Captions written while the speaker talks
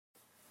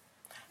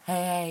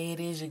Hey, it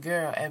is your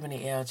girl,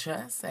 Ebony L.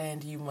 Trust,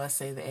 and you must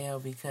say the L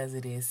because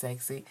it is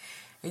sexy.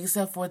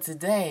 Except for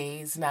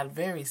today, it's not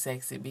very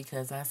sexy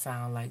because I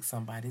sound like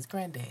somebody's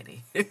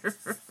granddaddy.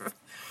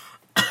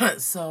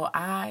 So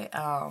I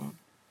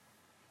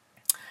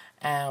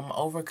am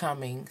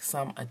overcoming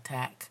some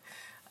attack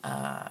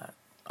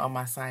on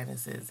my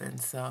sinuses, and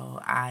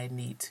so I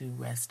need to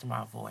rest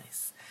my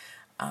voice.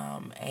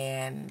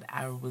 And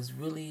I was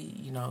really,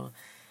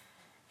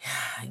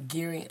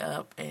 gearing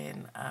up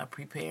and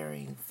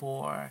preparing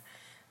for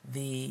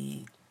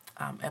the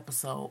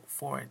episode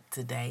for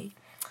today.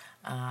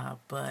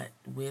 But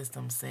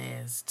wisdom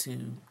says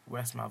to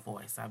rest my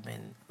voice. I've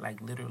been like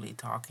literally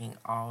talking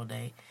all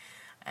day,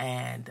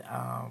 and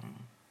I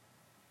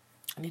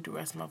need to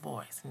rest my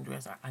voice.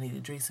 I need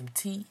to drink some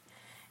tea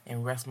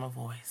and rest my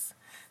voice.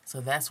 So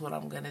that's what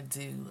I'm gonna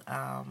do.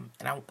 And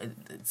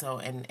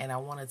I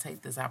want to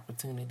take this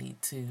opportunity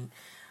to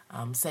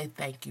say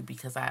thank you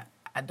because I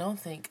don't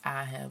think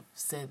I have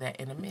said that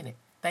in a minute.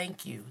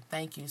 Thank you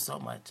so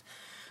much.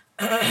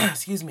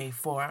 Excuse me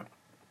for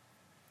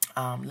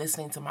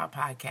listening to my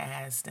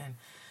podcast and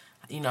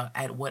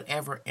at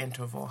whatever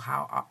interval,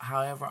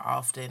 however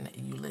often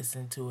you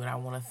listen to it. I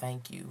want to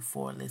thank you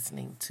for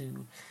listening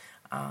to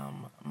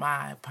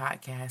my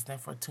podcast and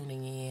for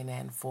tuning in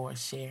and for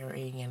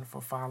sharing and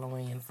for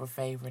following and for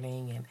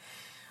favoriting and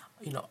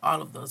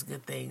all of those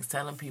good things,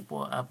 telling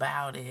people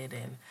about it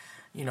and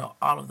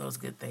all of those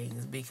good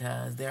things,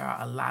 because there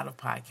are a lot of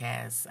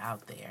podcasts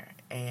out there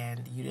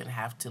and you didn't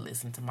have to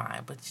listen to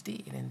mine, but you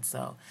did. And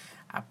so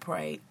I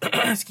pray,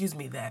 excuse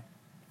me, that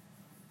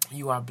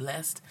you are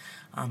blessed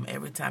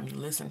every time you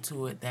listen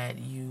to it, that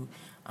you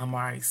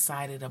are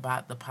excited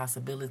about the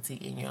possibility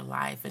in your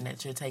life and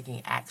that you're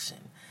taking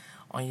action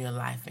on your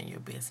life and your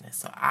business.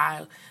 So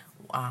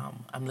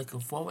I'm looking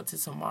forward to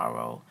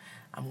tomorrow.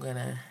 I'm going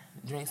to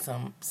drink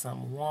some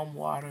warm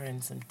water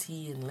and some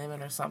tea and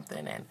lemon or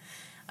something and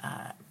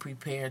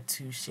prepare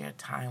to share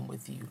time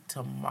with you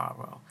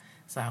tomorrow.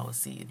 So I will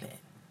see you then.